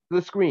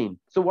the screen.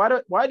 So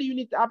why do you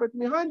need to operate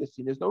from behind the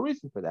scene? There's no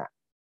reason for that.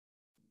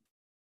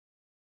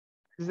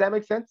 Does that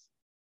make sense?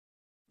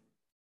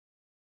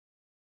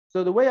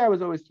 So the way I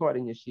was always taught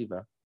in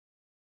yeshiva,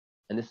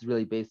 and this is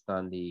really based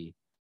on a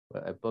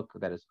book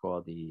that is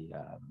called the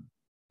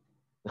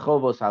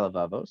Chovos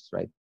Halavavos,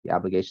 right? The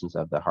obligations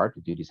of the heart,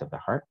 the duties of the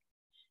heart.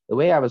 The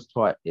way I was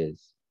taught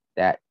is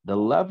that the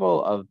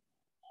level of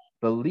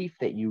belief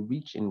that you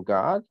reach in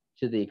God,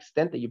 to the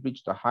extent that you've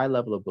reached a high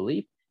level of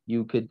belief,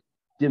 you could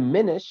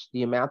diminish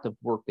the amount of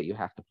work that you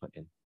have to put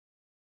in.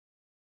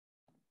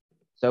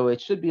 So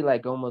it should be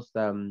like almost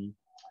like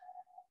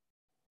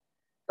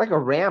a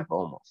ramp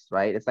almost,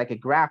 right? It's like a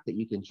graph that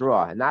you can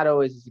draw, and not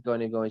always is it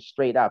going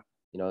straight up,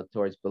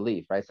 towards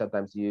belief, right?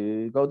 Sometimes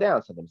you go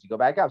down, sometimes you go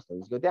back up,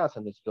 sometimes you go down,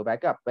 sometimes you go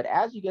back up. But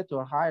as you get to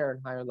a higher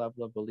and higher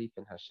level of belief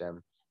in Hashem,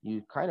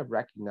 you kind of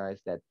recognize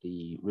that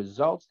the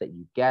results that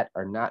you get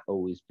are not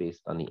always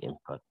based on the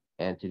input.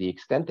 And to the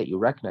extent that you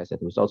recognize that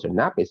the results are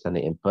not based on the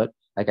input,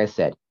 like I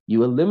said,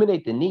 you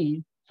eliminate the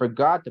need for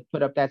God to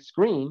put up that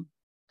screen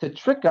to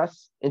trick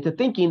us into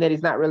thinking that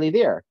he's not really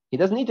there. He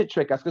doesn't need to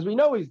trick us because we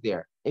know he's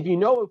there. If you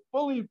know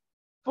fully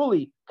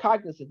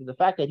cognizant of the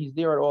fact that he's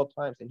there at all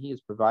times and he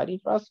is providing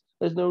for us,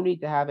 there's no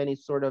need to have any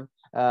sort of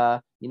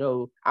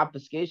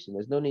obfuscation.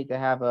 There's no need to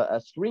have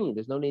a screen.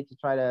 There's no need to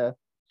try to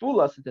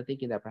fool us into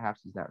thinking that perhaps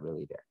he's not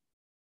really there.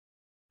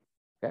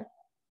 Okay.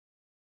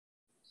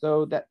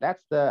 So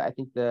that's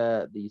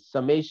the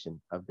summation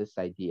of this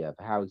idea of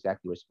how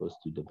exactly we're supposed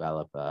to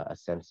develop a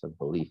sense of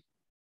belief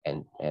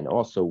and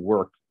also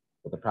work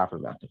with the proper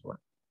amount of work.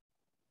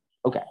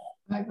 Okay.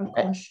 I have a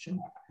question.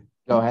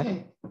 Go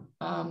ahead.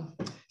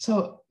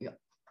 So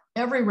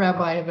every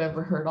rabbi I've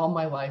ever heard all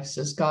my life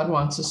says God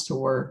wants us to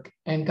work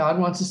and God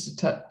wants us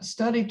to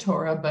study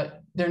Torah,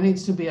 but there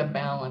needs to be a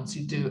balance.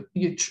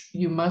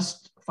 You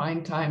must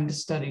find time to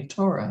study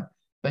Torah,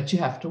 but you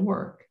have to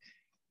work.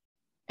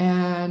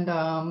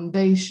 And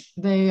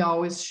they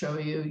always show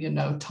you,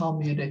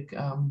 Talmudic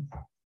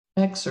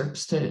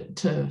excerpts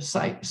to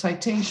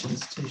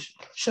citations to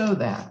show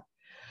that.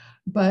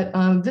 But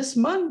this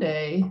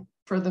Monday,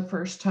 for the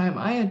first time,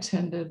 I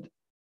attended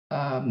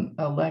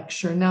a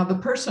lecture. Now, the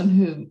person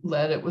who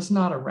led it was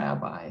not a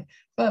rabbi,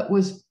 but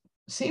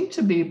seemed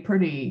to be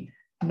pretty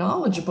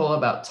knowledgeable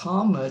about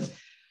Talmud.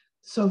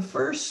 So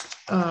first,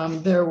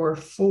 there were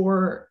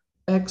 4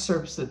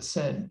 excerpts that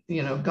said,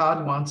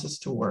 God wants us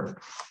to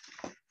work.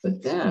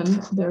 But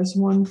then there's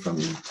one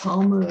from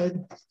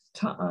Talmud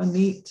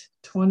Ta'anit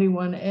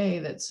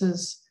 21a that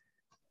says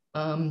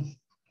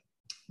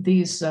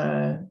these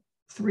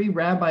 3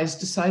 rabbis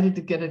decided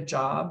to get a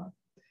job,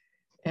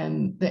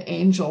 and the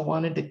angel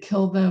wanted to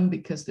kill them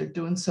because they're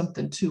doing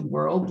something too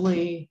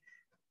worldly.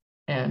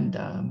 And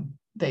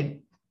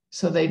they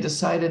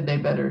decided they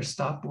better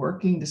stop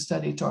working to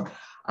study Torah.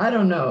 I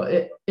don't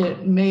know.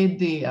 It made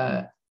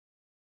the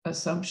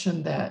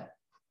assumption that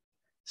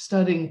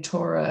studying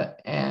Torah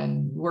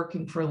and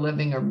working for a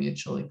living are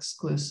mutually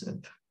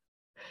exclusive.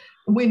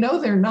 We know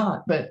they're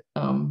not, but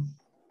I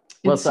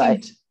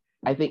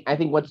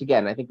think once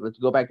again, let's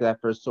go back to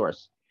that first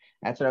source.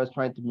 That's what I was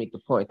trying to make the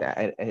point.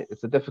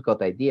 It's a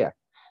difficult idea,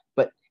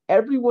 but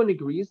everyone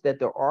agrees that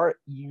there are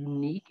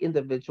unique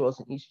individuals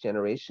in each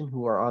generation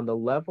who are on the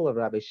level of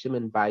Rabbi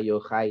Shimon bar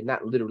Yochai,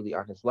 not literally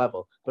on his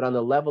level, but on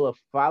the level of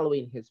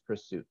following his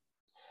pursuit.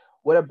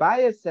 What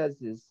Abaye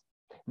says is,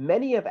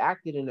 many have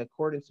acted in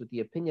accordance with the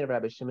opinion of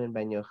Rabbi Shimon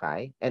ben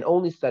Yochai and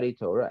only studied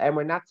Torah and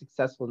were not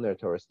successful in their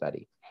Torah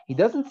study. He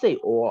doesn't say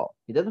all.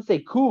 He doesn't say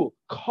kol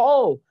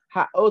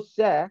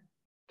ha'oseh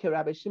ke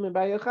Rabbi Shimon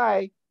bar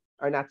Yochai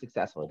are not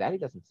successful. That he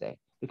doesn't say,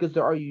 because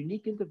there are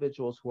unique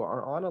individuals who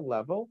are on a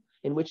level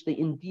in which they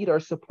indeed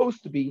are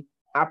supposed to be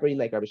operating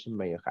like Rabbi Shimon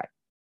bar Yochai.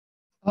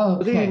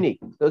 Okay. Those are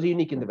unique. Those are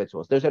unique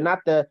individuals. Those are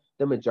not the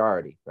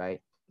majority, right?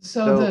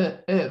 So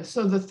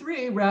the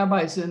 3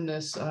 rabbis in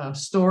this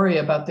story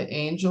about the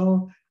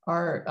angel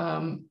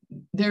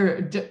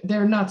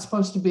they're not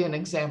supposed to be an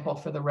example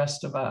for the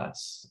rest of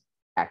us.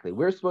 Exactly.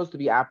 We're supposed to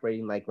be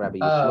operating like Rabbi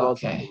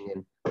Yishmael's Okay.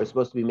 opinion. We're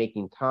supposed to be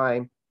making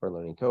time for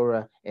learning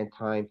Torah and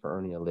time for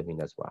earning a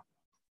living as well.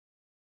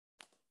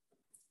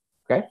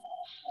 Okay.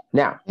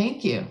 Now,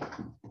 Thank you.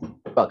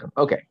 welcome.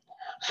 Okay.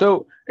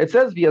 So it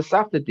says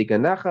V'yasafta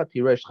diganacha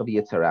tireshcha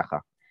v'yitzarecha.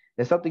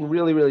 There's something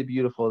really, really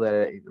beautiful that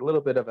a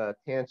little bit of a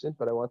tangent,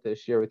 but I wanted to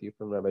share with you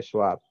from Rabbi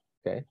Schwab.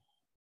 Okay.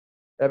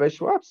 Rabbi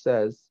Schwab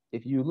says,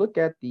 if you look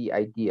at the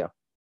idea,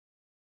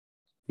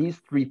 these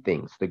three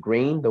things, the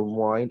grain, the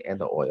wine, and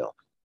the oil,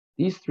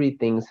 these three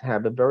things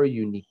have a very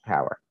unique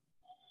power.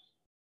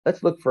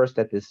 Let's look first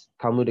at this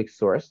Talmudic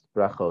source,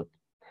 Brachot.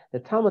 The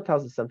Talmud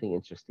tells us something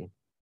interesting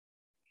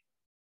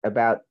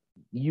about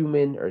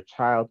human or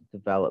child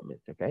development,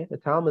 okay? The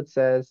Talmud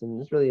says, and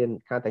this is really in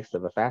context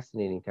of a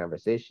fascinating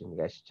conversation, you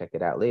guys should check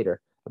it out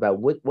later, about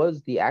what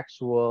was the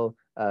actual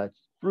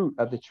fruit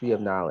of the tree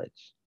of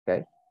knowledge,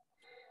 okay?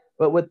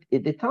 But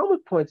the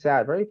Talmud points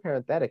out very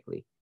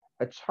parenthetically,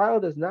 a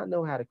child does not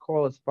know how to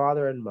call his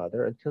father and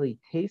mother until he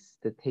tastes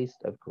the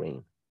taste of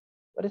grain.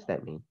 What does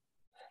that mean?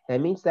 That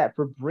means that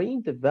for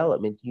brain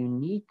development, you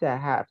need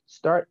to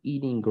start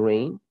eating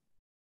grain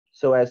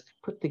so as to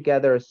put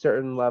together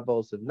certain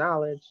levels of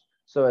knowledge,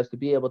 so as to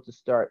be able to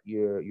start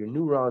your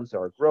neurons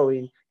are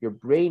growing. Your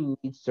brain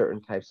needs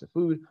certain types of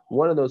food.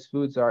 One of those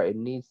foods it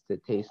needs to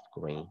taste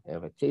grain. And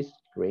if it tastes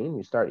grain,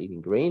 you start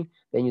eating grain,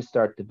 then you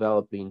start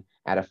developing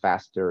at a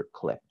faster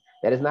clip.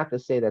 That is not to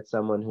say that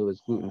someone who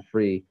is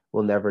gluten-free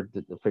will never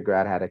figure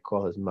out how to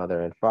call his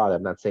mother and father.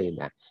 I'm not saying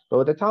that. But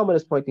what the Talmud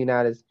is pointing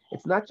out is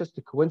it's not just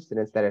a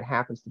coincidence that it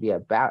happens to be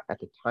about at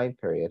the time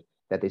period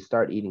that they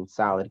start eating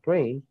solid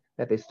grain,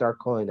 that they start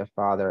calling their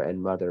father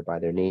and mother by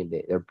their name.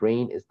 Their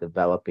brain is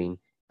developing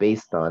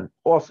based on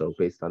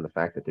the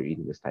fact that they're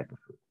eating this type of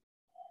food.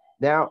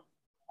 Now,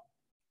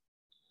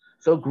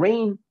 so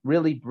grain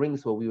really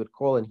brings what we would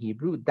call in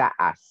Hebrew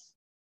da'as,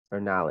 or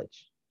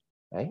knowledge,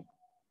 right?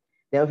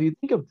 Now, if you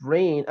think of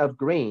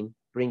grain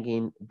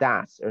bringing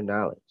das, or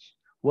knowledge,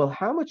 well,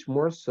 how much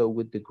more so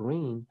would the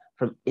grain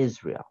from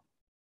Israel,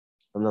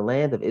 from the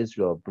land of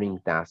Israel, bring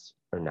das,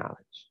 or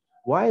knowledge?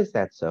 Why is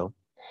that so?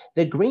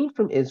 The grain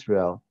from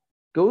Israel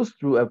goes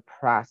through a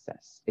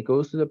process. It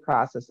goes through the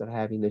process of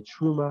having the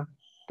truma,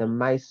 the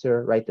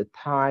meiser, right? The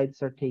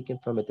tithes are taken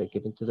from it. They're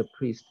given to the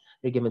priest.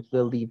 They're given to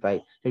the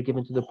Levite. They're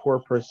given to the poor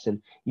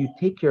person. You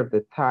take care of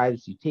the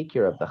tithes. You take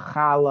care of the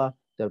challah,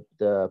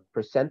 the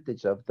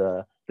percentage of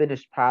the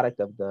finished product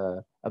of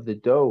the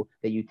dough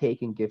that you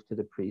take and give to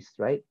the priest,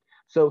 right?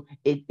 So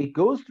it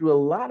goes through a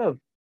lot of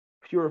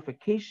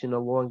purification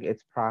along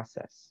its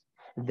process.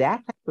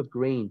 That type of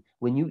grain,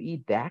 when you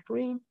eat that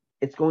grain,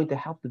 it's going to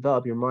help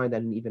develop your mind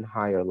at an even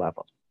higher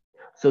level.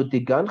 So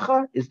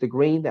digancha is the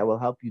grain that will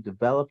help you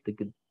develop the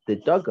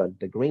dagan,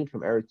 the grain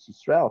from Eretz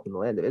Yisrael, from the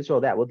land of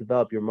Israel, that will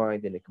develop your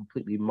mind in a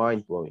completely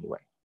mind-blowing way.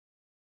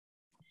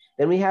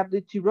 Then we have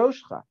the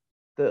tiroshcha,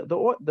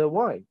 the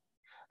wine.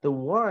 The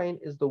wine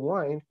is the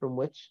wine from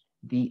which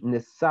the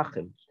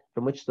nesachim,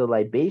 from which the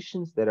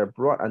libations that are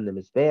brought on the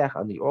mizbeach,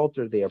 on the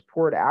altar, they are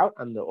poured out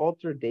on the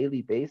altar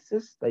daily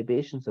basis,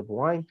 libations of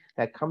wine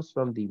that comes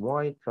from the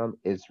wine from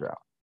Israel.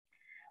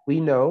 We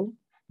know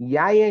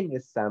yayin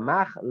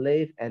yisamach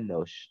lev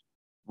enosh.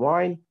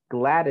 Wine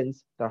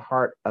gladdens the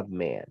heart of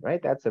man,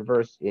 right? That's a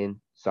verse in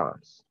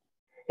Psalms.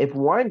 If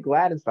wine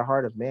gladdens the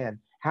heart of man,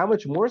 how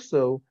much more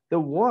so the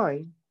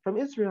wine from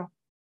Israel?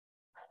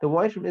 The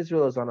wine from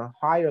Israel is on a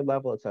higher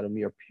level. It's on a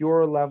more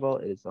pure level.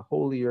 It is a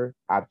holier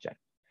object.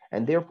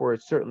 And therefore,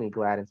 it certainly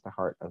gladdens the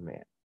heart of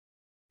man.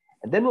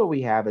 And then what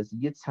we have is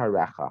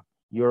yitzharecha,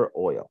 your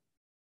oil.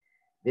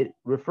 It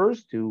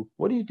refers to,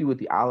 what do you do with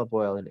the olive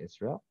oil in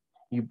Israel?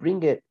 You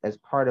bring it as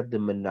part of the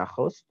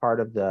menachos, part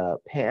of the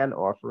pan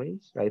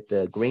offerings, right?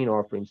 The grain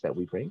offerings that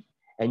we bring.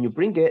 And you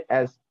bring it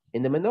as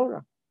in the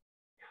menorah.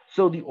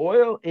 So the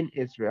oil in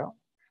Israel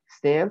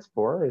stands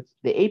for, it's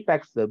the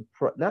apex,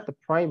 not the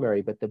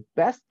primary, but the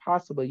best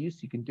possible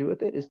use you can do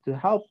with it is to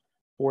help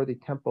for the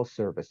temple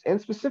service,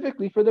 and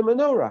specifically for the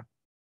menorah.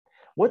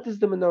 What does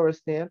the menorah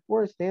stand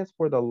for? It stands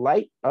for the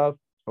light of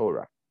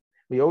Torah.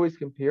 We always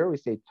compare, we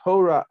say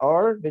Torah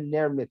ar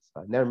v'ner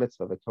mitzvah, ner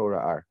mitzvah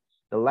v'Torah ar.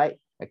 The light,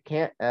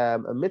 a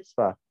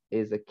mitzvah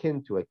is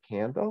akin to a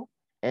candle,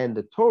 and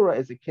the Torah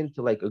is akin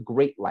to like a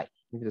great light.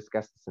 We've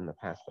discussed this in the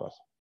past also.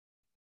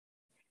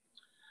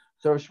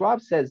 So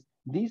Schwab says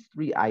these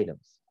three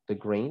items, the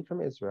grain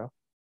from Israel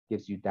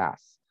gives you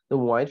das, the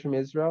wine from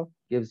Israel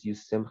gives you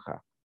simcha,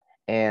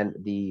 and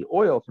the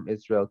oil from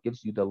Israel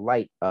gives you the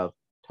light of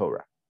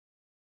Torah.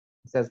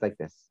 It says like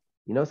this.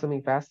 You know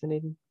something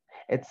fascinating?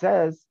 It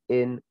says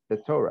in the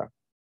Torah,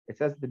 it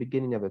says at the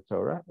beginning of the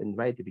Torah, and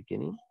right at the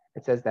beginning,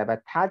 it says that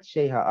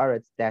Vatadshe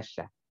haaretz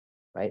desha,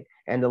 right?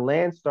 And the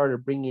land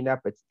started bringing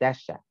up its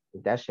desha. The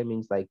desha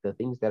means like the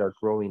things that are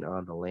growing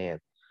on the land.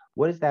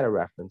 What is that a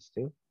reference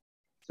to?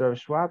 So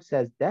Schwab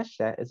says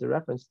desha is a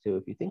reference to,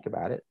 if you think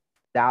about it,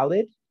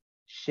 Dalid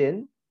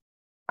Shin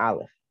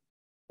Aleph,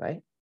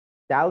 right?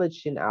 Dalid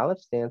Shin Aleph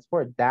stands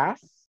for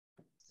Das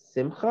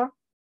Simcha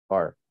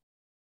Or.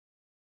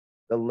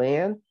 the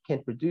land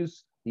can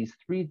produce these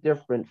three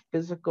different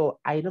physical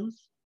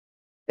items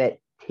that,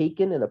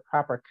 taken in a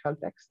proper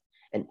context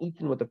and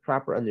eaten with a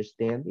proper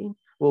understanding,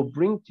 will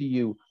bring to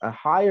you a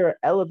higher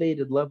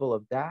elevated level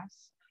of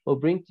das, will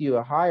bring to you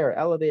a higher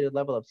elevated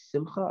level of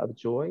simcha, of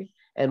joy,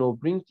 and will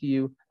bring to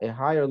you a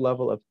higher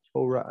level of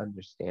Torah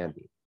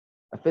understanding,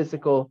 a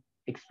physical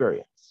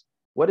experience.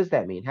 What does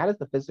that mean? How does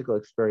the physical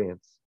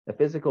experience, the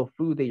physical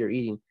food that you're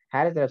eating,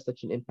 how does that have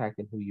such an impact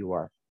in who you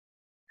are?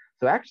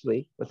 So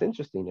actually, what's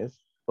interesting is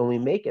when we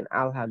make an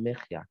al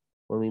ha-michya,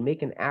 when we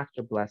make an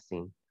after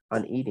blessing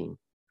on eating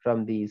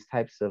from these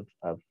types of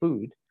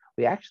food,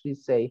 we actually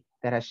say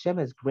that Hashem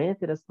has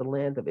granted us the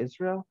land of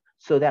Israel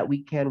so that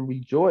we can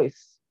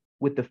rejoice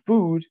with the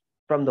food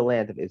from the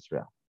land of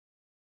Israel.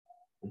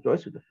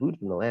 Rejoice with the food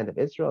from the land of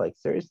Israel. Like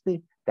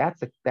seriously,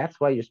 that's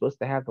why you're supposed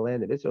to have the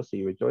land of Israel, so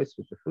you rejoice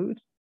with the food.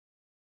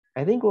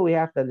 I think what we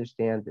have to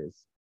understand is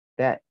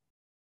that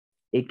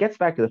it gets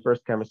back to the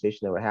first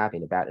conversation that we're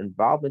having about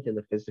involvement in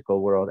the physical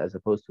world as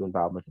opposed to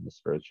involvement in the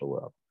spiritual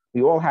world.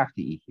 We all have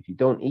to eat. If you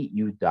don't eat,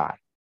 you die,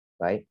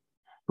 right?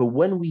 But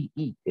when we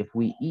eat, if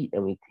we eat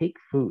and we take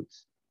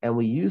foods and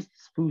we use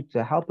this food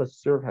to help us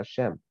serve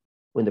Hashem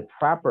in the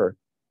proper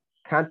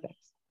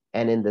context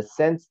and in the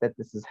sense that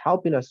this is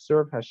helping us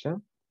serve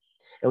Hashem,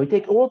 and we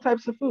take all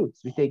types of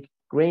foods, we take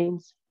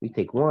grains, we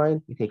take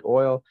wine, we take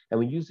oil, and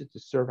we use it to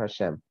serve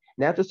Hashem.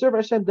 Now, to serve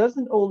Hashem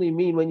doesn't only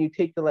mean when you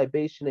take the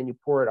libation and you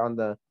pour it on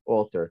the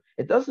altar.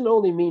 It doesn't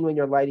only mean when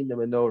you're lighting the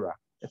menorah.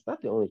 It's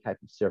not the only type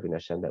of serving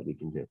Hashem that we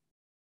can do.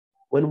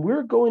 When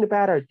we're going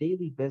about our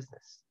daily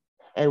business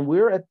and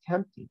we're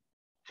attempting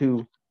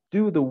to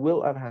do the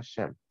will of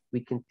Hashem, we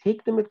can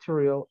take the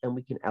material and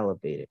we can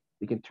elevate it.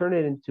 We can turn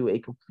it into a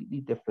completely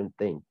different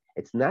thing.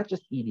 It's not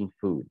just eating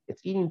food.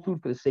 It's eating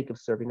food for the sake of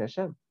serving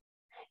Hashem.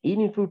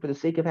 Eating food for the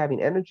sake of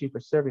having energy for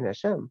serving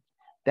Hashem,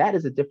 that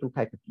is a different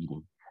type of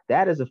eating.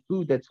 That is a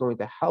food that's going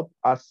to help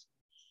us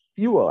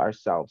fuel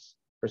ourselves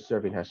for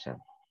serving Hashem.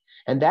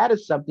 And that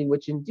is something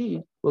which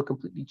indeed will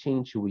completely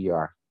change who we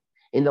are.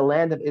 In the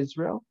land of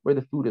Israel, where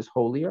the food is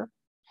holier,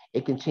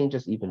 it can change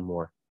us even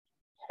more.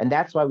 And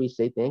that's why we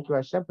say, thank you,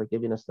 Hashem, for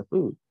giving us the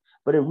food.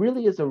 But it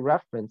really is a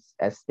reference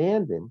as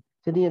stand-in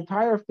to the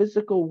entire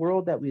physical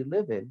world that we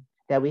live in,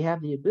 that we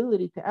have the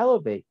ability to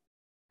elevate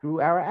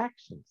through our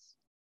actions.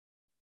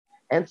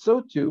 And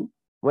so too,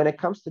 when it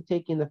comes to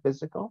taking the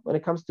physical, when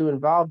it comes to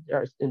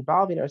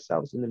involving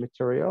ourselves in the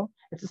material,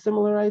 it's a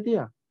similar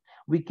idea.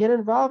 We can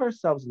involve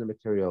ourselves in the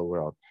material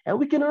world and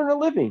we can earn a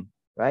living,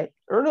 right?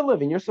 Earn a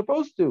living. You're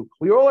supposed to.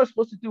 We all are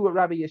supposed to do what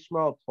Rabbi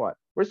Yishmael taught.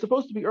 We're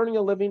supposed to be earning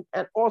a living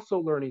and also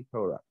learning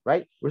Torah,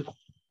 right? We're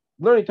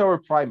learning Torah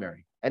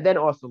primary and then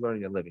also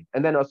learning a living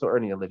and then also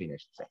earning a living, I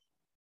should say.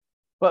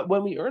 But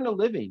when we earn a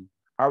living,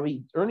 are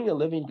we earning a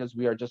living because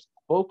we are just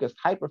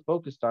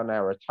hyper-focused on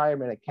our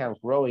retirement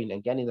account growing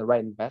and getting the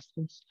right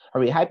investments?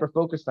 Are we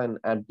hyper-focused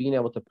on being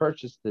able to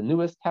purchase the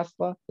newest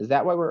Tesla? Is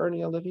that why we're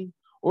earning a living?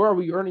 Or are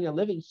we earning a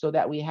living so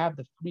that we have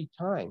the free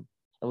time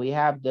and we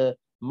have the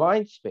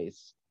mind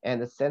space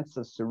and the sense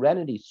of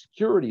serenity,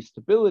 security,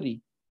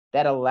 stability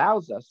that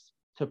allows us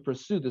to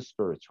pursue the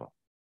spiritual?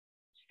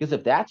 Because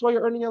if that's why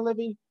you're earning a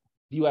living,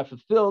 you have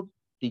fulfilled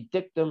the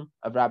dictum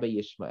of Rabbi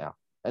Yishmael.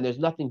 And there's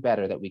nothing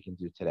better that we can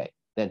do today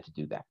than to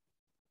do that.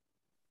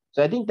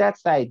 So I think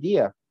that's the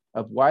idea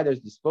of why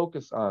there's this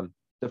focus on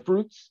the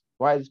fruits,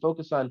 why this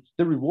focus on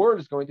the reward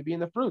is going to be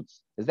in the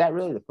fruits. Is that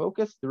really the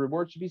focus? The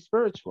reward should be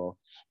spiritual.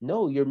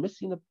 No, you're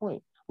missing the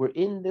point. We're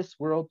in this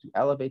world to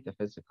elevate the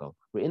physical.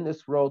 We're in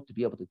this world to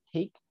be able to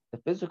take the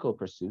physical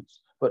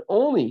pursuits, but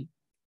only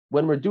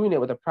when we're doing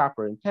it with a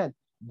proper intent,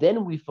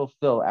 then we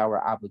fulfill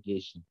our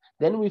obligation.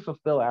 Then we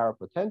fulfill our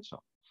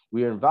potential.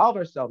 We involve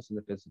ourselves in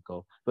the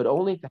physical, but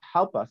only to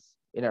help us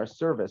in our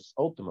service,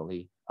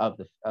 ultimately, of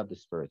the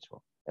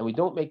spiritual. And we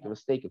don't make the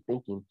mistake of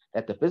thinking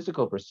that the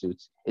physical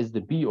pursuits is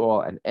the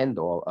be-all and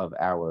end-all of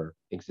our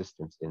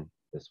existence in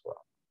this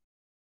world.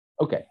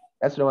 Okay,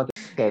 that's what I want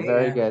to say. Okay,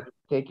 very good.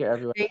 Take care,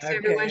 everyone. Thanks,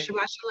 everyone.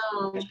 Shabbat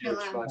shalom.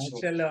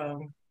 Shabbat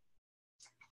shalom.